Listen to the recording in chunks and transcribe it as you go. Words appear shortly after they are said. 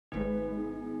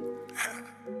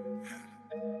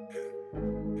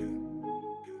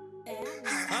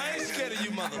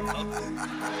motherfucker.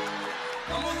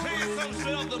 I'm gonna tell you something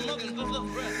straight off the mother. Just look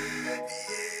fresh.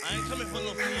 I ain't coming for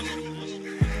no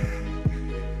food.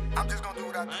 I'm just gonna do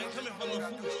what I do. I ain't coming for no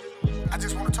food. I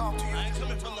just wanna talk to you. I ain't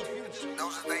coming for no food.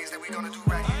 Those are things that we gonna do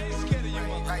right I here. ain't scared of you,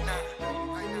 motherfucker. Right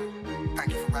now. Right now.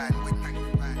 Thank you for riding with me. Thank you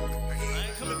for riding with me. I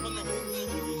ain't coming for no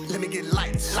food. Let me get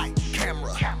lights,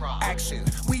 camera, action.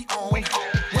 We on.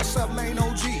 What's up, main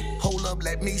OG? Hold up,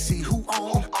 let me see who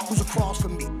on. Who's across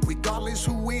from me? Regardless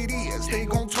who it is, they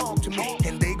gon' talk to me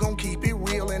and they gon' keep it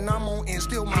real. And I'm gon'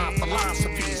 instill my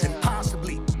philosophies. And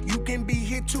possibly you can be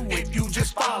here too if you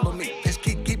just follow me. Let's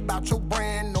kick it about your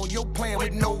brand or your plan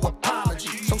with no apology.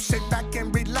 So sit back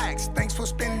and relax. Thanks for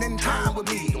spending time with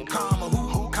me. Don't comma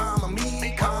who, comma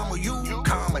me, comma you,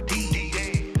 comma D.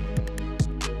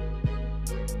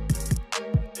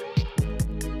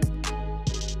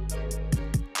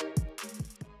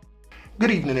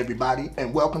 Good evening, everybody,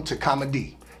 and welcome to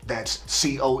Comedy. That's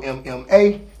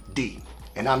C-O-M-M-A-D.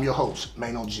 And I'm your host,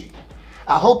 Mano G.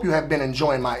 I hope you have been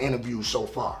enjoying my interviews so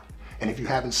far. And if you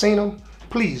haven't seen them,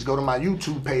 please go to my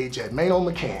YouTube page at Mano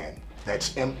McCann.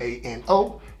 That's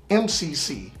M-A-N-O-M-C-C-A-N-N.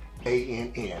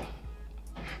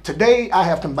 Today, I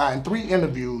have combined 3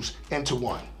 interviews into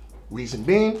one. Reason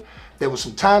being, there was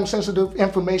some time-sensitive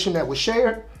information that was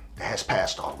shared that has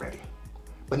passed already.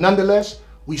 But nonetheless,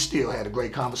 we still had a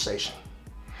great conversation.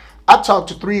 I talked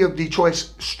to 3 of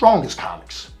Detroit's strongest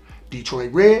comics,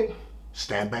 Detroit Red,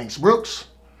 Stan Banks Brooks,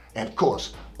 and of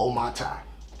course, Omar Tye.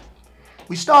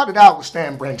 We started out with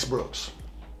Stan Banks Brooks,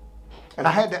 and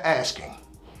I had to ask him,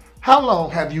 how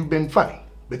long have you been funny?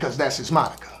 Because that's his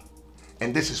moniker.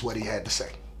 And this is what he had to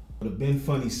say. The Been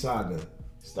Funny saga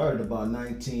started about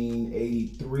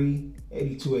 1983,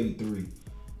 82, 83.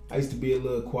 I used to be a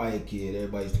little quiet kid.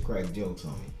 Everybody used to crack jokes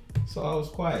on me. So I was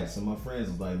quiet. So my friends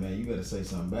was like, man, you better say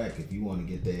something back if you want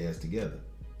to get their ass together.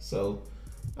 So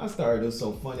I started. It was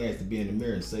so funny. I used to be in the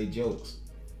mirror and say jokes.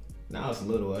 Now I was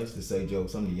little. I used to say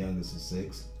jokes. I'm the youngest of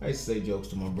 6. I used to say jokes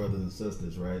to my brothers and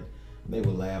sisters, right? They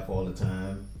would laugh all the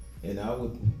time. And I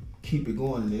would keep it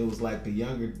going. And it was like the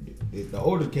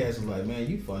older cats was like, man,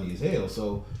 you funny as hell.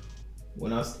 So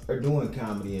when I started doing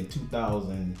comedy in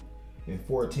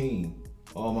 2014,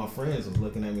 all my friends was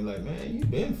looking at me like, man, you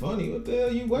been funny. What the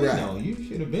hell you waiting on? You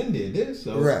should have been did this.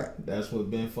 So that's where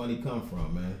Been Funny come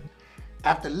from, man.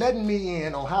 After letting me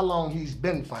in on how long he's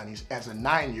been funny as a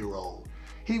 9-year-old,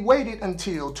 he waited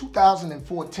until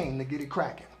 2014 to get it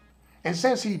cracking. And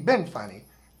since he'd been funny,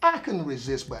 I couldn't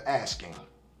resist but asking,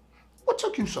 what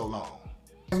took you so long?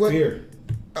 Fear.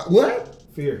 What?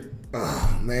 Fear.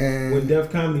 Oh, man. When Def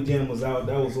Comedy Jam was out,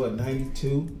 that was what,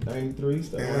 92, 93,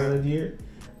 stuff around that year.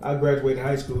 I graduated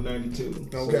high school in 92. Okay.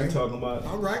 So we're talking about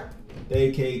the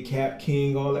AK, Cap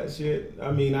King, all that shit.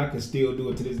 I mean, I can still do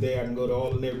it to this day. I can go to all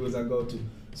the neighborhoods I go to.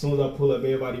 As soon as I pull up,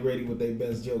 everybody ready with their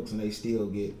best jokes, and they still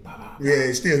get bah. Yeah,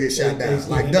 they still get shot down.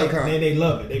 Like Duck Hunt. And they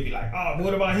love it. They be like, oh,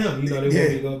 what about him? You know, they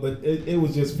want me to go. But it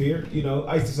was just fear. You know,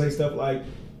 I used to say stuff like,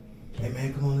 hey,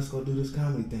 man, come on, let's go do this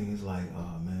comedy thing. It's like,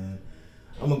 oh, man,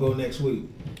 I'm going to go next week.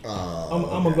 I'm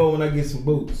going to go when I get some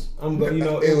boots. I'm going to, you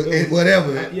know.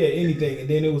 Whatever. Yeah, anything. And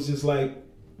then it was just like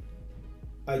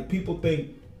people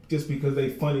think just because they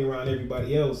funny around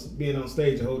everybody else, being on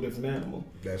stage a whole different animal.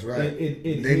 That's right.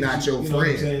 They're not your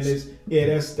friends. Know what I'm saying?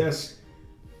 That's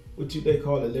what they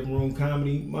call it, living room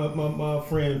comedy. My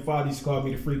friend Father used to call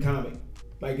me the free comic.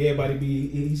 Like everybody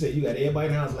he said, you got everybody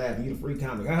in the house laughing, you the free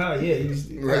comic. Yeah. He used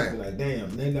to be like, damn.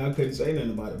 And then I couldn't say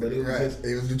nothing about it. But it was just,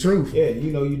 it was the truth. Yeah,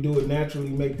 you know, you do it naturally,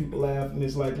 make people laugh, and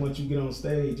it's like once you get on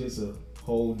stage, it's a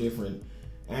whole different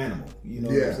animal. You know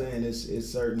what I'm saying? It's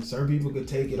certain people could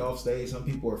take it off stage. Some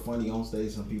people are funny on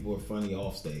stage, some people are funny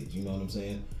off stage. You know what I'm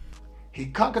saying? He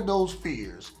conquered those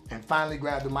fears and finally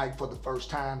grabbed the mic for the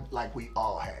first time like we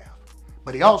all have.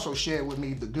 But he also shared with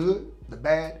me the good, the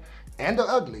bad, and the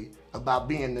ugly about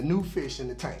being the new fish in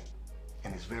the tank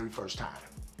and his very first time.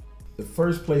 The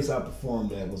first place I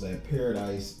performed at was at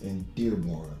Paradise in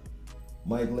Dearborn.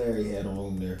 Mike Larry had a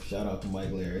room there. Shout out to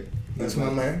Mike Larry. That's my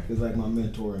man. He's like my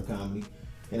mentor in comedy.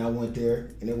 And I went there,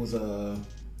 and it was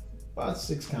about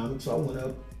 6 comics. So I went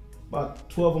up. About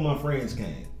 12 of my friends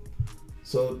came.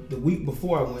 So the week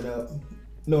before I went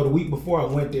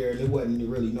there, there wasn't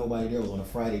really nobody there. It was on a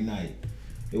Friday night.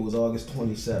 It was August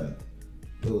 27th.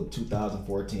 It was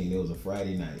 2014. It was a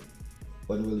Friday night.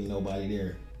 Wasn't really nobody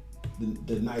there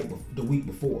the week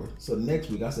before. So the next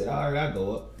week I said, all right, I'll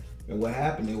go up. And what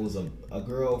happened, it was a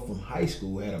girl from high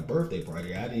school who had a birthday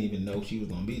party. I didn't even know she was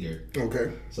gonna be there.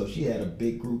 Okay. So she had a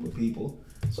big group of people.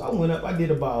 So I went up, I did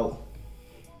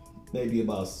maybe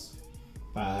about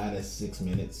 5 to 6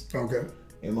 minutes. Okay.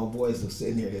 And my boys was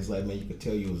sitting there. It's like, man, you could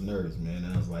tell you was nervous, man.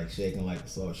 I was like shaking like a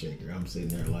salt shaker. I'm sitting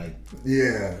there like,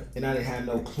 yeah. And I didn't have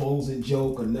no closing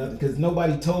joke or nothing because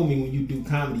nobody told me when you do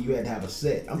comedy you had to have a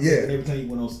set. I'm thinking every time you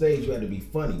went on stage you had to be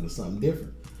funny with something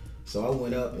different. So I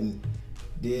went up and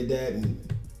did that,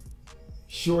 and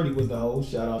Shorty was the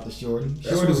host. Shout out to Shorty.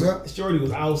 Shorty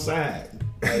was outside.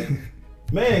 Like,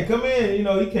 man, come in. You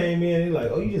know, he came in. He's like,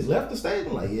 oh, you just left the stage?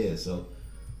 I'm like, yeah. So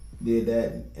did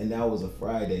that, and that was a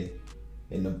Friday.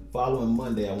 And the following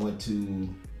Monday, I went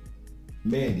to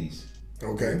Mandy's.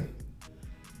 Okay.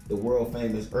 The world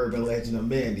famous urban legend of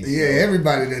Mandy's. Yeah, so,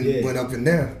 everybody then went up in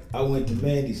there. I went to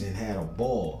Mandy's and had a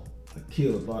ball. I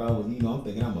killed. Thought I was, you know, I'm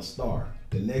thinking I'm a star.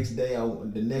 The next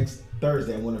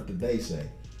Thursday, I went up to Daysay,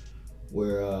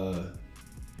 where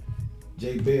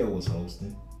Jay Bell was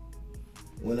hosting.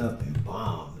 Went up and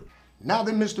bombed. Now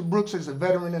that Mr. Brooks is a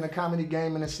veteran in the comedy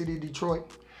game in the city of Detroit,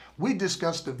 we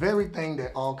discussed the very thing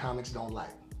that all comics don't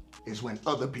like, is when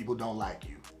other people don't like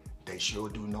you. They sure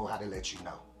do know how to let you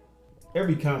know.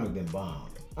 Every comic that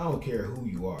bombed. I don't care who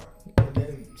you are.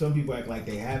 Some people act like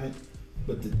they haven't,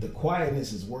 but the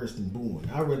quietness is worse than booing.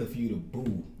 I'd rather for you to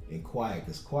boo and quiet,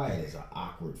 because quiet is an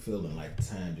awkward feeling, like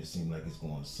time just seems like it's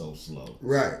going so slow.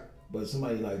 Right. But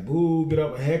somebody like, boo, get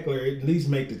up a heckler, at least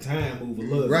make the time move a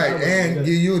little. Right, and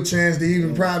give you a chance to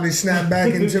even probably snap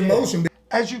back into motion.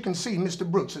 As you can see, Mr.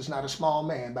 Brooks is not a small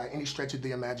man by any stretch of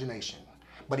the imagination,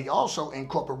 but he also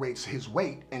incorporates his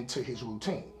weight into his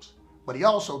routines. But he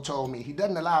also told me he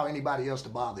doesn't allow anybody else to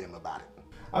bother him about it.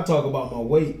 I talk about my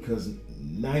weight because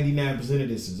 99% of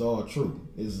this is all true.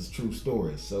 This is true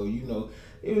stories. So, you know,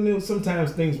 even though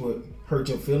sometimes things would hurt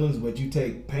your feelings, but you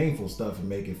take painful stuff and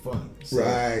make it funny. So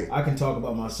right. I can talk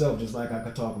about myself just like I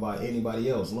could talk about anybody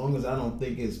else. As long as I don't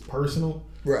think it's personal.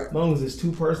 Right. As long as it's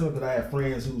too personal, because I have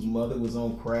friends whose mother was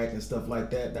on crack and stuff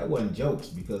like that. That wasn't jokes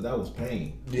because that was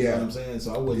pain. You know what I'm saying?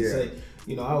 So I wouldn't say,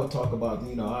 you know, I would talk about,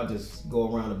 you know, I'll just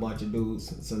go around a bunch of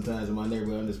dudes sometimes in my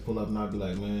neighborhood and just pull up and I'll be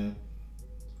like, man,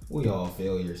 we all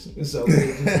failures. And so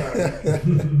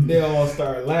they all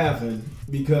start laughing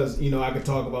because, you know, I could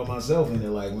talk about myself and they're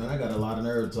like, man, I got a lot of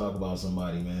nerve to talk about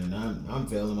somebody, man, and I'm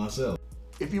failing myself.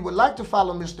 If you would like to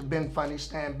follow Mr. Ben Funny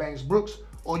Stan Banks Brooks,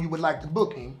 or you would like to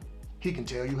book him, he can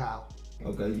tell you how.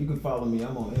 Okay, you can follow me.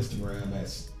 I'm on Instagram.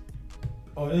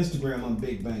 On Instagram, I'm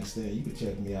Big Bank Stan. You can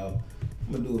check me out.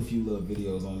 I'm gonna do a few little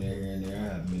videos on there here and there. I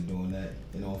haven't been doing that.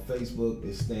 And on Facebook,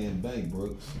 it's Stan Bank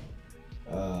Brooks.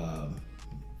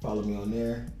 Follow me on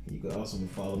there. You can also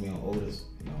follow me on Otis.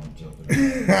 No, I'm joking.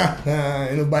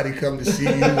 Ain't nobody come to see you,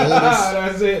 Otis.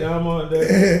 That's it. I'm on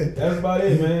that. That's about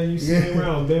it, man. You see me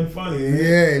around, been funny. Man.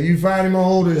 Yeah, if you find him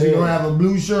on Otis, you're gonna have a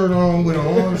blue shirt on with an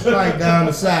orange stripe down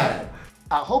the side.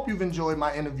 I hope you've enjoyed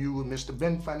my interview with Mr.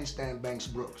 Ben Funny Stan Banks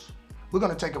Brooks. We're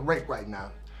gonna take a break right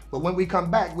now, but when we come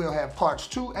back, we'll have parts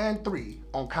 2 and 3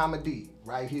 on comedy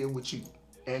right here with you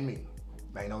and me,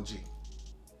 Main OG.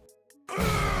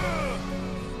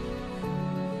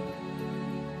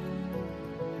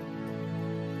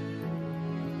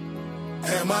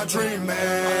 Am I dreaming?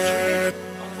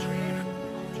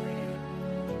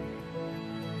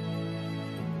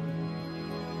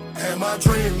 Am I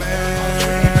dreaming?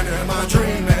 Am I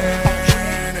dreaming?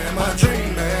 Am I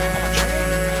dreaming?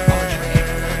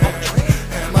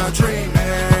 Am I dreaming?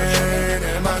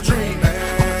 Am I dreaming?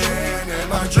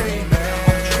 Am I dreaming?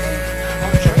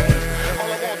 All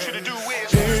I want you to do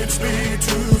is pinch me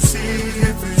to see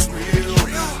if it's real,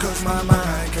 'cause my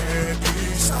mind can't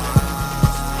decide.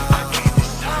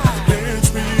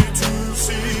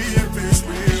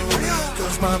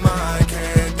 My mind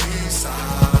can't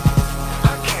decide.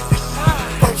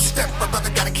 First step, my brother,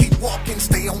 gotta keep walking.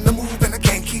 Stay on the move and I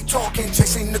can't keep talking.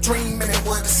 Chasing the dream and it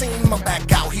would seem I'm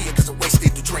back out here 'cause I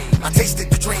wasted the dream. I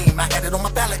tasted the dream, I had it on my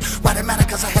ballot. Why it matter?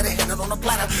 'Cause I had it handed on a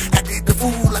platter. Acted the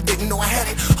fool, I didn't know I had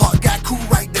it. Heart got cool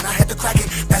right then, I had to crack it.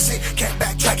 That's it, can't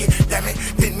backtrack it. Damn it,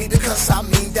 didn't mean to cuss, I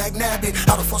mean dag nabbit.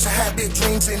 Out of force of habit,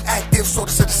 dreams inactive. So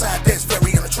to set aside, that's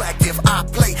very unattractive. I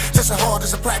play just as hard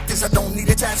as I practice. I don't need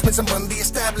attachments, I'm under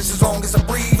established. As long as I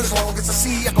breathe, as long as I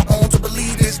see, I go on to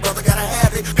believe this. Brother, gotta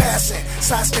have it. Passing,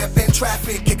 sidestep in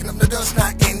traffic, kicking up the dust,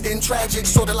 not ending tragic.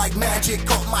 Sorta like magic,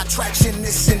 caught my traction,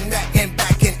 this and that, and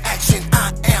back in action.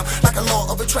 I am like a law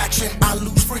of attraction. I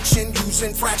lose friction,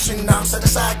 using fraction. Now I'm set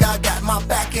aside, God got my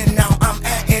back, and now I'm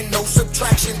adding no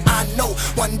subtraction. I know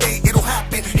one day it'll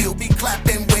happen. He'll be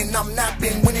clapping when I'm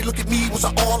napping. When they look at me, was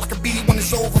I all I could be? When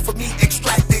it's over for me,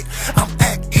 extract it. I'm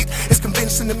at it. It's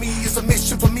convincing to me, it's a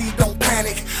mission for me. Don't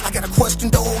panic. I got a question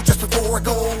though, just before I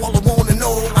go. All I wanna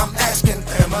know, I'm asking,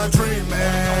 am I dreaming?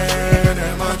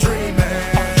 Am I dreaming?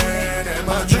 Am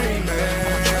I dreaming?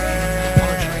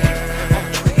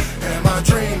 Am I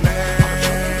dreaming?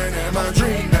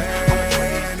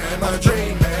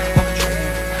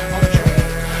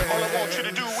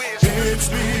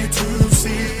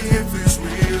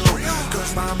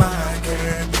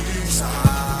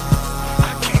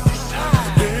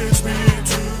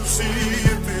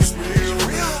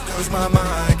 my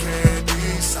mind can't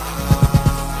decide.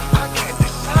 I can't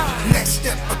decide. Next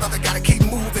step, brother, gotta keep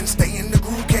moving. Stay in the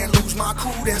groove, can't lose my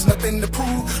crew. There's nothing to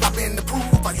prove, I've been to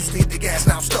prove. I used to hit the gas,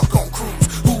 now I'm stuck on cruise.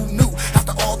 Who knew?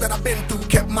 After all that I've been through,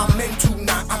 kept my mental.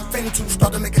 Now I'm finna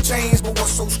start to make a change, but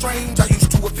what's so strange? I used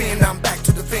to offend, I'm back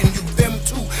to defend you, them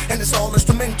too. And it's all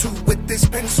instrumental. With this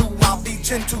pencil, I'll be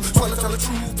gentle. Tell the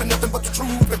truth and nothing but the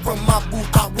truth. And from my booth,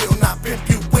 I will not pimp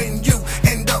you. When you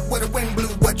end up where the wind blew,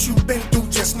 what you've been through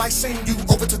just might send you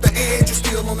over to the edge. You're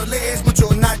still on the ledge, but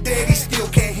you're not dead. He still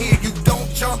can't hear you. Don't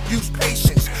jump, use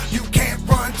patience. You can't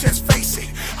run, just face it.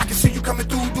 I can see you coming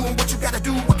through, doing what you gotta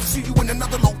do. I can see you in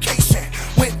another location.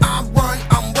 When I run,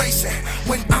 I'm racing.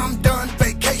 When I'm done,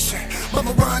 vacation. But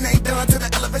my run ain't done till the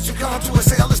elevation come to a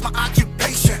cell. It's my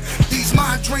occupation. These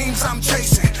my dreams I'm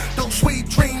chasing. Those sweet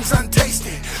dreams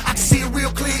untasted. I can see it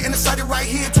real clear and it's sighted right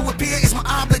here. To appear is my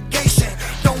obligation.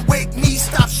 Don't wake me,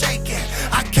 stop shaking.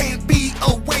 I can't be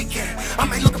awakened. I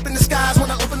may look up in the skies when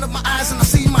I open up my eyes and I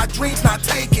see my dreams not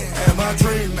taken. Am I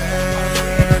dreaming?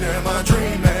 Am I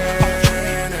dreaming?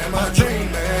 Am I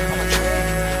dreaming?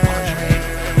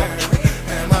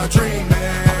 Am I dreaming?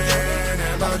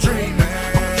 Am I dreaming?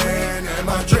 Am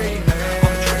I dreaming?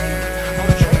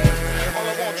 All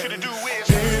I want you to do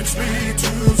is pinch me to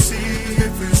see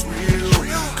if it's real,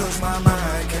 cause my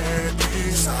mind can't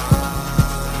decide.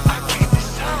 I can't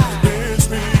decide. Pinch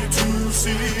me to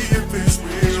see if it's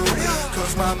real,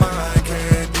 cause my mind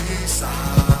can't decide.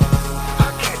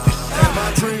 I can't decide. Am I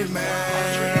dreaming?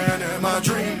 Am I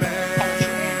dreaming?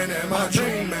 Am I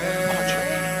dreaming?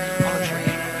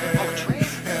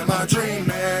 Am I dreaming?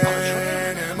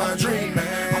 Am I dreaming?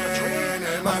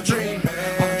 Am I dreaming?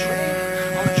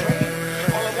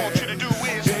 All I want you to do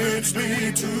is pinch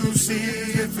me to see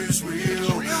if it's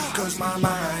real, cause my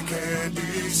mind can't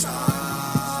decide.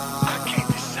 I can't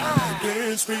decide.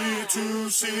 Pinch me to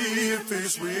see if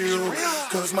it's real,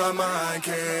 cause my mind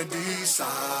can't decide.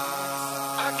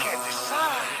 I can't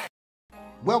decide.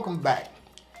 Welcome back.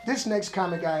 This next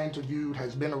comic I interviewed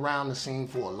has been around the scene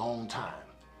for a long time.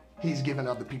 He's given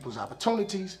other people's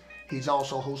opportunities, he's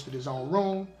also hosted his own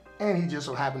room, and he just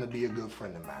so happened to be a good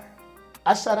friend of mine.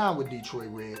 I sat down with Detroit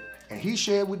Red, and he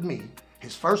shared with me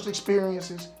his first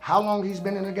experiences, how long he's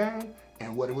been in the game,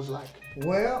 and what it was like.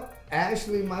 Well,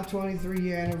 actually, my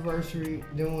 23-year anniversary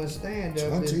doing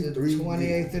stand-up is the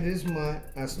 28th of this month.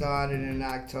 I started in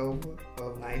October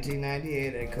of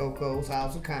 1998 at Coco's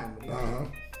House of Comedy.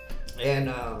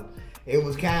 And it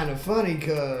was kind of funny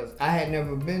because I had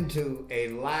never been to a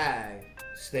live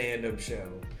stand-up show.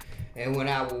 And when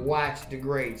I would watch the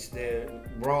greats, the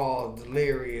Raw,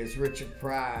 Delirious, Richard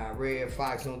Pryor, Red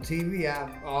Fox on TV, I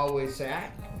always say, I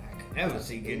could never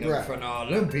see getting up in front of all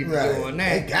them people doing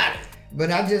that. They got it. But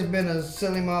I just been a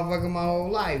silly motherfucker my whole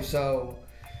life. So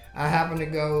I happened to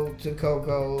go to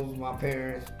Coco's. My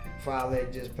parents' father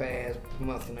had just passed a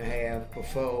month and a half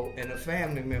before, and a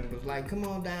family member was like, come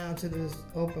on down to this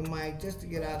open mic just to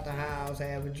get out the house,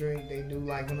 have a drink. They do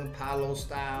like an Apollo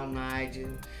style night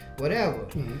and whatever.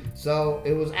 So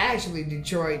it was actually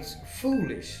Detroit's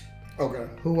Foolish.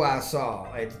 Who I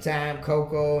saw. At the time,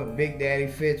 Coco and Big Daddy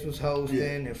Fitz was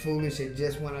hosting, and Foolish had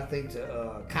just went, I think,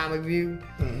 to Comic View,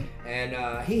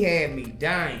 and he had me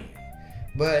dying.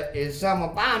 But it's something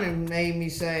about him made me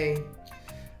say,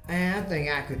 man, I think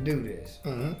I could do this.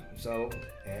 So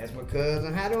asked my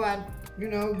cousin, how do I,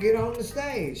 get on the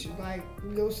stage? She's like,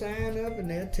 you go sign up and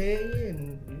they'll tell you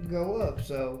and you go up.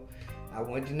 So I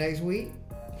went the next week.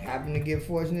 Happened to get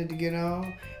fortunate to get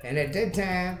on, and at that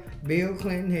time, Bill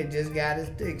Clinton had just got his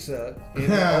dick sucked.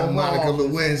 Monica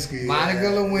Lewinsky. Monica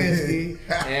Lewinsky.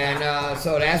 And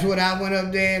so that's what I went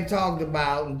up there and talked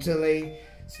about until they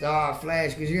started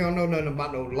flashing, because you don't know nothing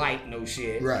about no light, no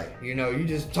shit. Right. You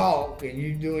just talk and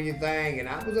you doing your thing, and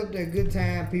I was up there, good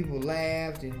time, people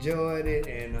laughed, enjoyed it,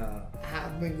 and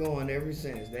I've been going ever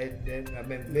since. I've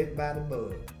been bit by the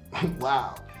bug.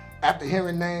 Wow. After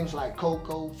hearing names like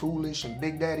Coco, Foolish, and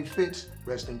Big Daddy Fitz,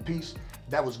 rest in peace,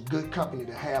 that was good company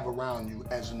to have around you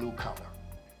as a newcomer.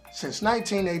 Since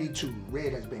 1982,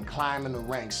 Red has been climbing the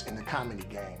ranks in the comedy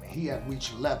game, and he has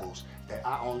reached levels that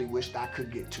I only wished I could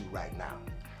get to right now.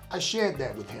 I shared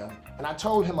that with him, and I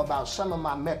told him about some of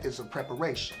my methods of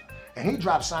preparation, and he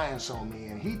dropped science on me,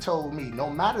 and he told me no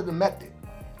matter the method,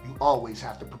 you always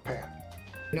have to prepare.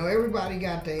 Everybody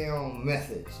got their own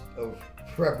methods of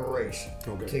preparation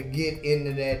to get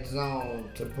into that zone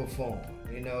to perform,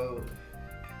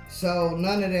 So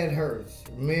none of that hurts.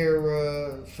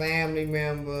 Mirror, family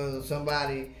members,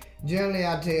 somebody. Generally,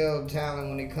 I tell talent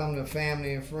when they come to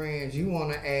family and friends, you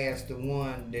want to ask the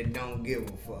one that don't give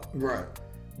a fuck. Right.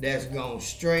 that's gonna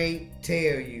straight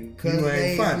tell you, cause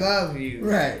they love you.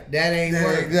 Right. That ain't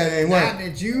working. That ain't not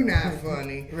working. that you not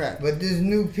funny. Right. But this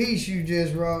new piece you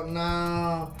just wrote,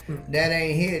 nah, that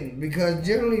ain't hitting. Because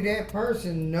generally that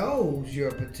person knows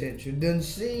your potential, done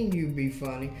seen you be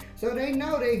funny. So they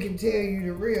know they can tell you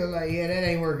the real, like, yeah, that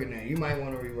ain't working now. You might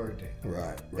want to rework that.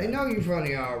 Right. They know you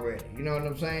funny already. You know what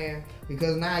I'm saying?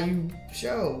 Because now you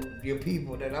show your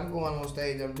people that I'm going on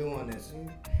stage, I'm doing this.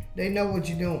 They know what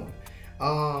you're doing.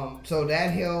 So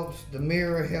that helps. The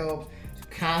mirror helps.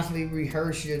 Constantly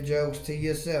rehearse your jokes to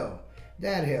yourself.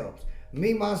 That helps.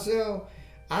 Me, myself,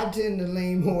 I tend to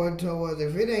lean more towards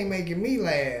if it ain't making me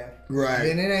laugh,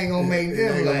 then it ain't gonna make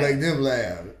them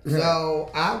laugh.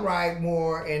 So I write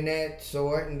more in that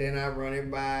sort, and then I run it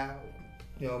by,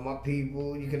 my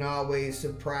people. You can always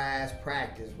surprise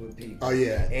practice with people. Oh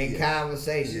yeah. In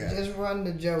conversation, just run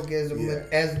the joke as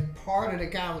part of the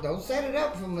conversation. Don't set it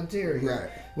up for material. Right.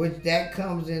 Which that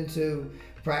comes into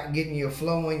getting your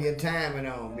flow and your timing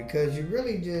on, because you're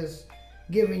really just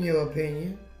giving your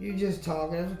opinion. You just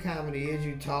talking. That's what comedy is.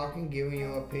 You talking, giving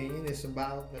your opinion. It's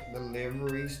about the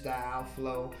delivery, style,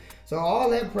 flow. So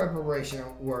all that preparation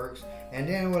works. And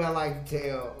then what I like to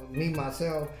tell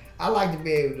myself, I like to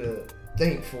be able to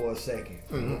think for a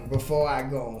second before I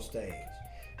go on stage,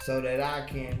 so that I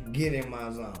can get in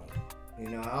my zone. I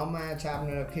don't mind chopping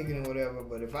it up, kicking it, whatever,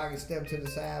 but if I can step to the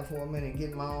side for a minute and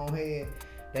get in my own head,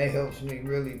 that helps me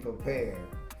really prepare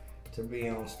to be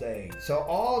on stage. So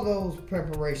all those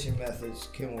preparation methods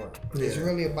can work. Yeah. It's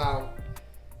really about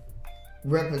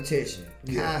repetition,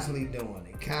 constantly doing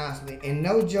it, constantly, and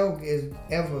no joke is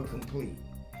ever complete.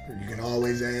 You can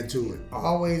always add to it.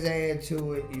 Always add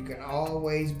to it. You can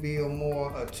always build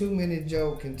more. A 2-minute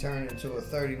joke can turn into a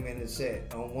 30-minute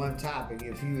set on one topic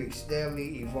if you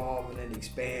steadily evolving it,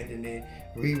 expanding it,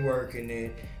 reworking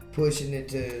it, pushing it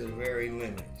to its very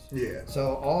limits. Yeah.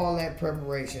 So all that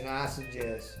preparation, I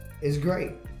suggest, is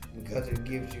great because it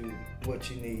gives you what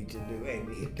you need to do. Hey,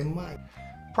 we hit the mic.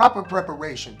 Proper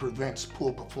preparation prevents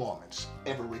poor performance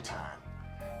every time.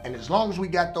 And as long as we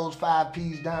got those 5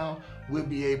 P's down, we'll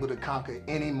be able to conquer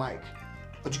any mic.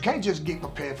 But you can't just get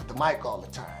prepared for the mic all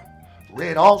the time.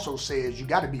 Red also says you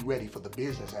got to be ready for the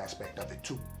business aspect of it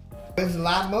too. There's a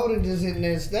lot more than just hitting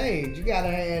that stage. You got to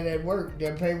have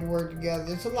that paperwork together.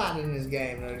 There's a lot in this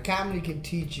game. Now, comedy can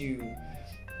teach you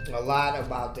a lot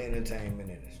about the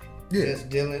entertainment industry. Yeah. Just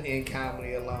dealing in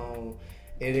comedy alone,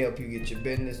 it helps you get your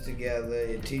business together.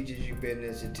 It teaches you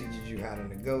business. It teaches you how to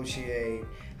negotiate,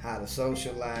 how to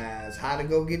socialize, how to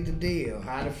go get the deal,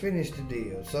 how to finish the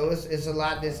deal. So it's a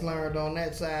lot that's learned on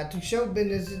that side to show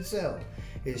business itself.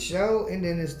 It's show and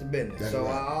then it's the business. That's so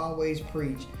right. I always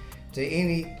preach to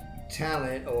any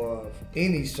talent or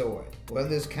any sort,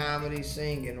 whether it's comedy,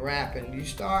 singing, rapping. You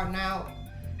starting out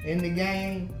in the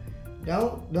game,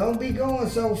 don't be going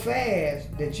so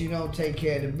fast that you don't take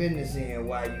care of the business end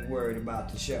while you worried about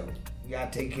the show. You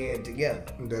gotta take care of it together.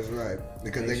 That's right,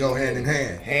 because they go hand in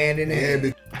hand. Hand in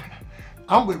hand.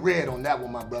 I'm with Red on that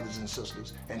one, my brothers and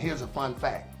sisters. And here's a fun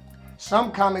fact.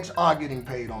 Some comics are getting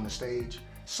paid on the stage.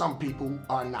 Some people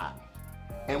are not.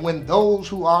 And when those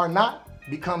who are not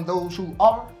become those who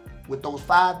are, with those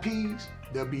 5 P's,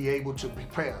 they'll be able to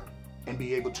prepare and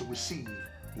be able to receive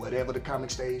whatever the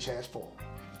comic stage has for them.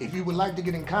 If you would like to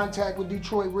get in contact with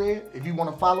Detroit Red, if you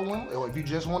want to follow him, or if you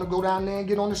just want to go down there and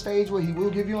get on the stage where he will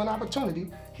give you an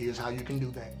opportunity, here's how you can do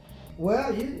that.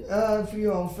 Well, if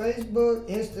you're on Facebook,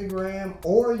 Instagram,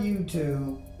 or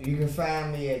YouTube, you can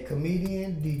find me at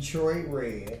Comedian Detroit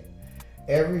Red.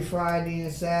 Every Friday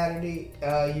and Saturday,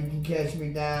 you can catch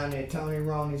me down at Tony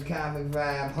Roney's Comic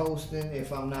Vibe hosting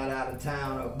if I'm not out of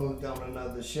town or booked on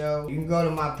another show. You can go to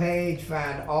my page,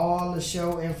 find all the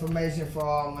show information for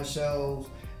all my shows,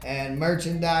 and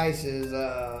merchandise is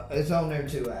it's on there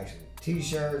too, actually.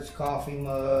 T-shirts, coffee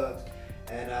mugs,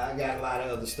 and I got a lot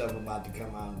of other stuff about to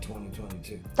come out in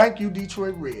 2022. Thank you,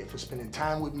 Detroit Red, for spending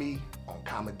time with me on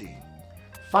Comedy.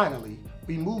 Finally,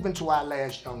 we move into our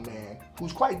last young man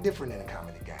who's quite different in the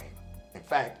comedy game. In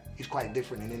fact, he's quite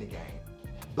different in any game.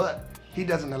 But he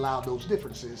doesn't allow those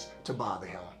differences to bother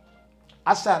him.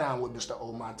 I sat down with Mr.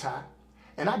 Omar Tye,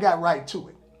 and I got right to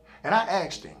it. And I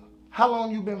asked him, how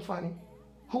long you been funny?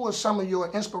 Who are some of your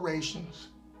inspirations?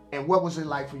 And what was it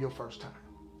like for your first time?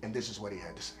 And this is what he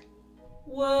had to say.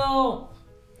 Well,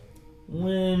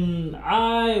 when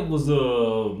I was a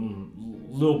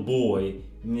little boy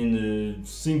in the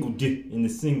single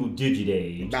digit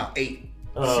age, about 8.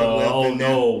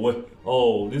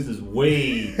 This is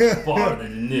way farther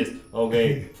than this.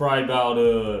 Okay, probably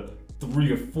about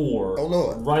 3 or 4. Oh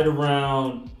Lord! Right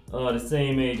around the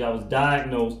same age, I was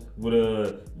diagnosed with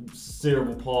a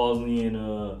cerebral palsy and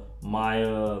my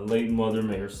late mother,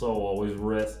 may her soul always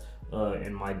rest,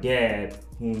 and my dad,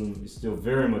 whom is still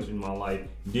very much in my life,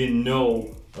 didn't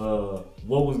know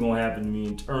what was going to happen to me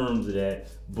in terms of that,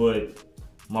 but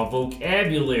my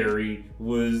vocabulary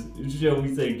was, shall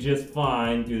we say, just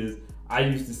fine, because I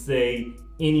used to say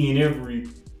any and every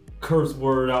curse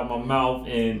word out my mouth,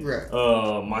 and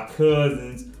my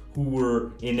cousins who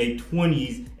were in their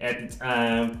 20s at the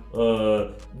time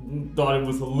thought it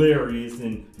was hilarious,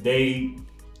 and they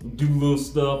do little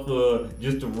stuff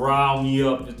just to rile me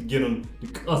up, just to get them to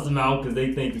cuss them out because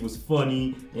they think it was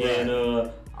funny. And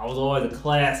I was always a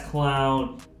class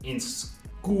clown in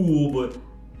school, but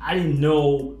I didn't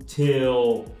know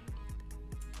till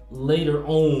later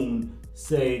on,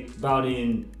 say about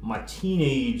in my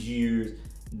teenage years,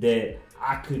 that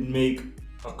I could make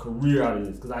a career out of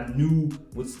this, because I knew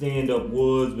what stand-up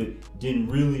was but didn't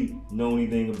really know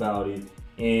anything about it.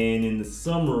 And in the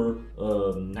summer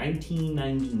of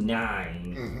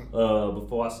 1999,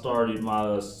 before I started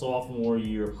my sophomore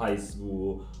year of high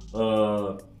school,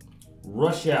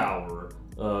 Rush Hour,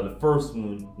 the first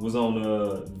one, was on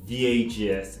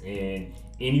VHS, and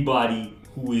anybody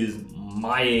who is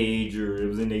my age or it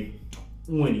was in their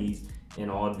 20s,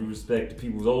 and all due respect to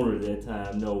people who's older at that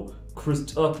time, know Chris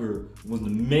Tucker was the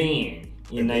man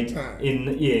in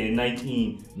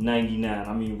 1999.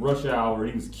 I mean, Rush Hour,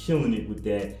 he was killing it with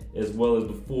that, as well as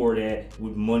before that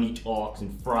with Money Talks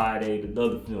and Friday, the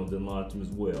other films that launched him as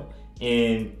well.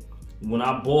 And when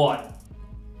I bought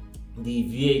the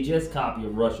VHS copy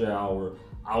of Rush Hour,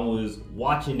 I was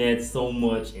watching that so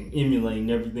much and emulating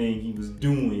everything he was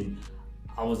doing.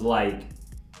 I was like,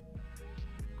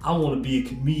 I want to be a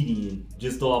comedian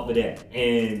just off of that.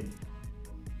 And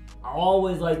I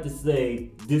always like to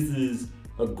say this is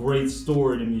a great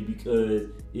story to me, because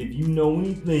if you know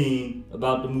anything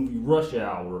about the movie Rush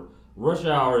Hour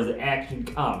is an action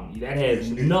comedy. That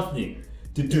has nothing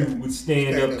to do with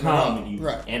stand-up comedy.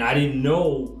 Right. And I didn't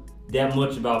know that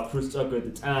much about Chris Tucker at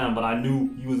the time, but I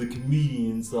knew he was a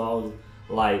comedian, so I was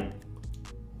like,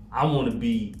 I want to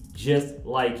be just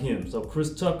like him. So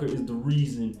Chris Tucker is the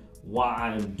reason why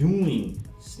I am doing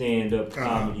stand-up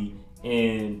comedy,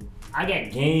 and I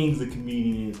got gangs of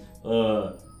comedians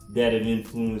that have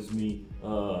influenced me.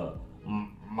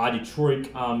 My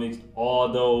Detroit comics, all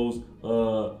those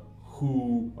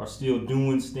who are still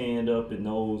doing stand-up, and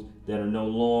those that are no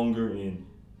longer, and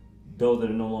those that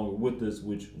are no longer with us,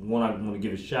 which one I want to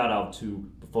give a shout out to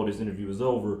before this interview is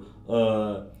over,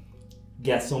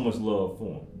 got so much love for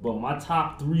them. But my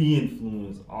top 3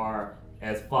 influences are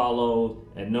as follows.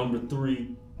 At number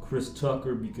 3, Chris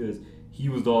Tucker, because he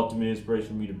was the ultimate inspiration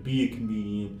for me to be a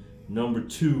comedian. Number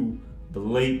 2, the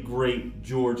late great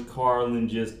George Carlin,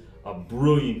 just a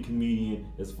brilliant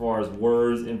comedian as far as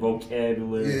words and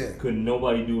vocabulary. Couldn't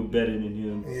nobody do it better than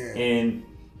him. And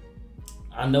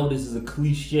I know this is a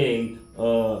cliche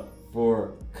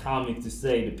for comics to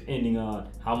say, depending on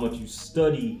how much you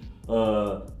study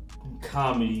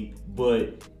comedy,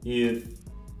 but if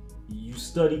you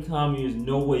study comedy, there's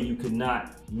no way you could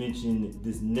not mention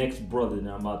this next brother that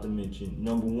I'm about to mention.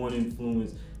 Number 1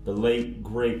 influence, the late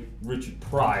great Richard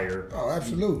Pryor. Oh,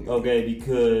 absolutely. Okay,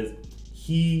 because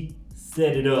he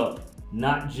set it up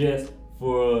not just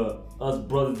for us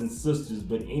brothers and sisters,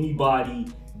 but anybody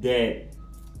that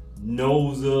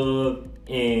knows of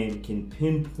and can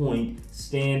pinpoint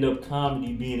stand-up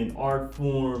comedy being an art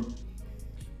form.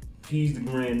 He's the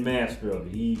grand master of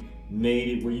it. He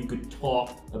made it where you could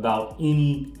talk about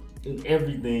any and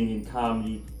everything in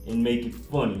comedy and make it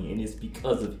funny, and it's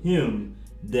because of him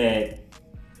that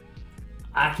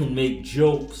I can make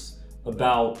jokes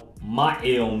about my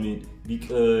ailment,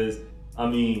 because I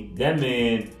mean, that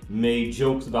man made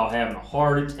jokes about having a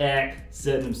heart attack,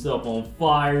 setting himself on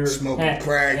fire, smoking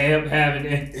crack, having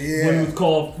when it was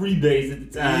called freebase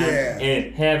at the time,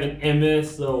 and having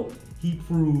MS. So he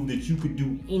proved that you could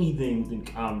do anything within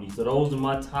comedy. So those are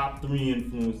my top 3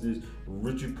 influences: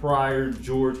 Richard Pryor,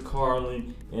 George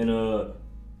Carlin, and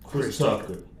Chris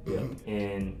Tucker.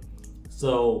 And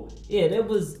so that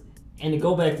was. And to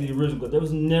go back to the original, there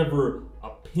was never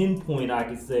a pinpoint I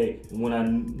could say when I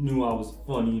knew I was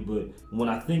funny, but when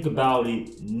I think about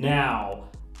it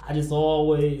now, I just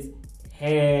always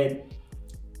had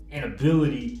an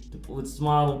ability to put a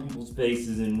smile on people's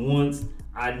faces. And once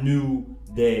I knew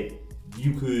that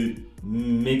you could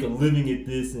make a living at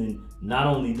this, and not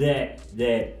only that,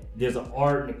 that there's an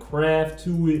art and a craft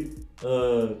to it,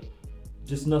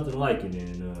 just nothing like it.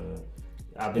 And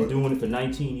I've been doing it for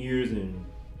 19 years, and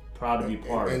proud to be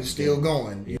part of it. And still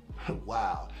going.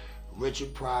 Wow.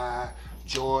 Richard Pryor,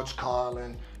 George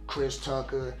Carlin, Chris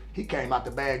Tucker. He came out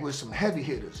the bag with some heavy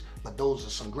hitters, but those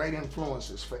are some great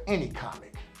influences for any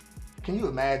comic Can you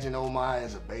imagine Omar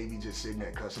as a baby just sitting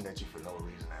there cussing at you for no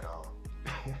reason at all?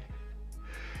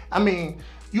 I mean,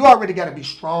 you already got to be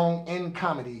strong in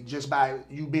comedy just by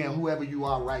you being whoever you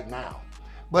are right now.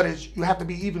 But you have to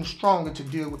be even stronger to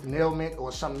deal with an ailment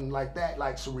or something like that,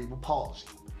 like cerebral palsy.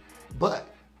 But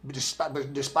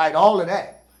despite all of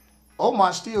that,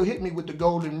 Omar still hit me with the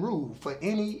golden rule for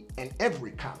any and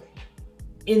every comic.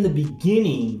 In the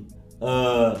beginning,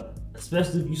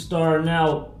 especially if you're starting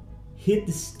out, hit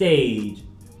the stage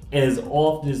as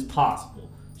often as possible.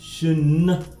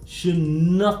 Should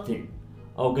nothing,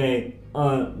 okay,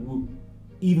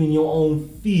 even your own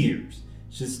fears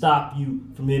should stop you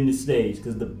from hitting the stage.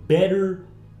 Because the better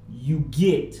you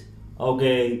get,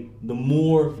 okay, the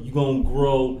more you're gonna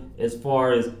grow as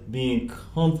far as being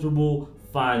comfortable,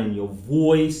 finding your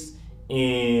voice,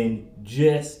 and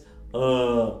just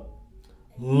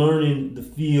learning the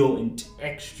feel and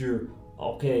texture,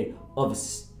 okay, of a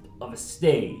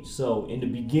stage. So in the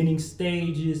beginning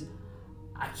stages,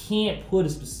 I can't put a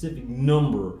specific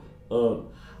number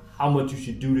of how much you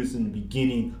should do this in the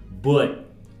beginning, but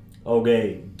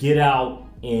okay, get out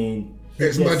and hit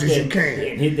as much as you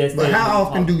can. Hit that stage. But how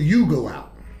often do you go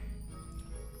out?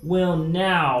 Well,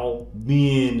 now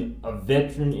being a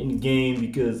veteran in the game,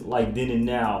 because like then and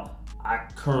now, I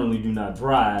currently do not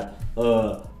drive.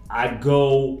 I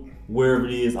go wherever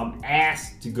it is I'm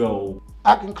asked to go.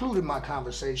 I concluded my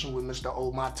conversation with Mr.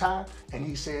 Omar Tye, and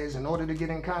he says in order to get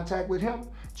in contact with him,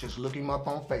 just look him up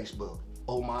on Facebook,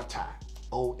 Omar Tye,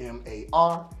 O-M-A-R-T-Y-E.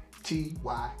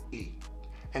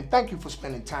 And thank you for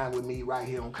spending time with me right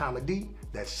here on Comedy.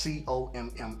 That's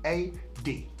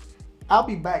C-O-M-M-A-D. I'll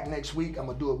be back next week. I'm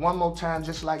gonna do it one more time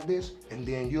just like this, and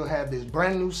then you'll have this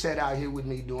brand new set out here with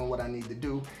me doing what I need to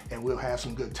do, and we'll have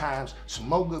some good times, some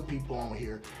more good people on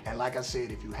here. And like I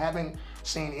said, if you haven't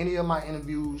seen any of my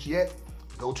interviews yet,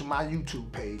 go to my YouTube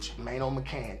page, Mano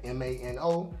McCann,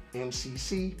 M-A-N-O-M-C-C-A-N-N.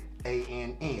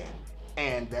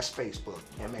 And that's Facebook,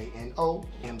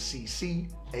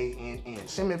 M-A-N-O-M-C-C-A-N-N.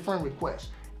 Send me a friend request.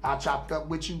 I'll chop it up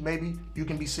with you. Maybe you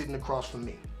can be sitting across from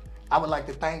me. I would like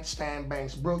to thank Stan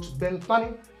Banks Brooks, Ben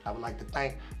Funny. I would like to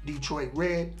thank Detroit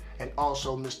Red and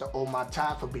also Mr. Omar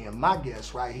Tye for being my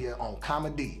guest right here on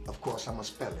Comedy. Of course, I'm going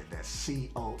to spell it. That's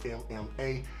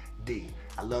C-O-M-M-A-D.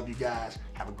 I love you guys.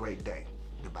 Have a great day.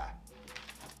 Goodbye.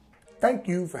 Thank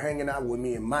you for hanging out with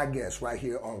me and my guest right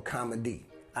here on Comedy.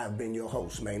 I've been your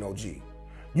host, Mano G.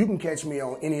 You can catch me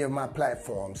on any of my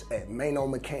platforms at Mano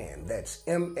McCann. That's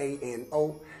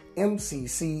M-A-N-O-M-C-C-A-N-N.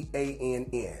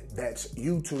 That's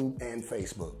YouTube and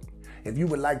Facebook. If you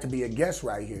would like to be a guest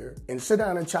right here and sit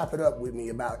down and chop it up with me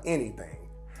about anything,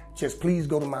 just please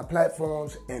go to my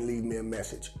platforms and leave me a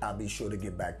message. I'll be sure to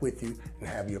get back with you and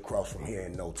have you across from here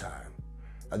in no time.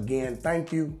 Again,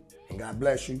 thank you, and God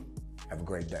bless you. Have a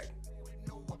great day.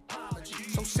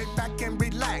 So sit back and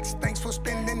relax. Thanks for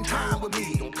spending time with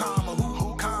me on Karma.